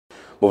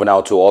Moving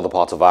out to other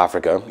parts of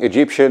Africa,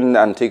 Egyptian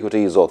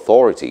Antiquities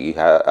Authority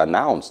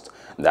announced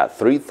that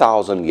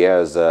 3,000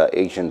 years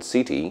ancient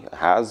city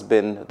has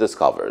been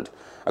discovered.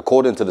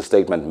 According to the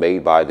statement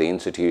made by the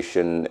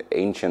institution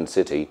Ancient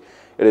City,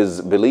 it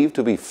is believed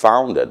to be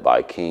founded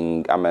by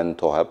King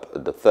Amenhotep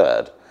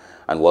III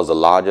and was the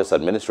largest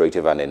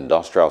administrative and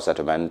industrial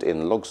settlement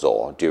in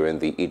Luxor during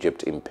the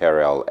Egypt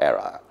imperial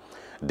era.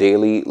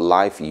 Daily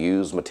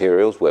life-use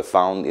materials were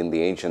found in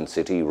the ancient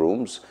city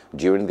rooms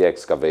during the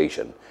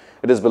excavation.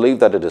 It is believed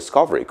that the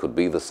discovery could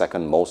be the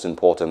second most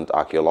important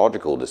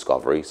archaeological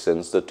discovery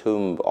since the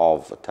tomb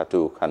of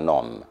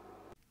Tutankhamun.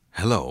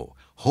 Hello,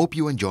 hope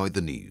you enjoyed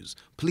the news.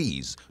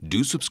 Please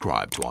do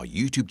subscribe to our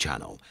YouTube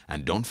channel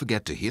and don't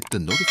forget to hit the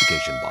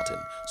notification button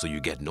so you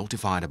get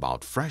notified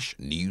about fresh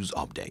news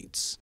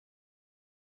updates.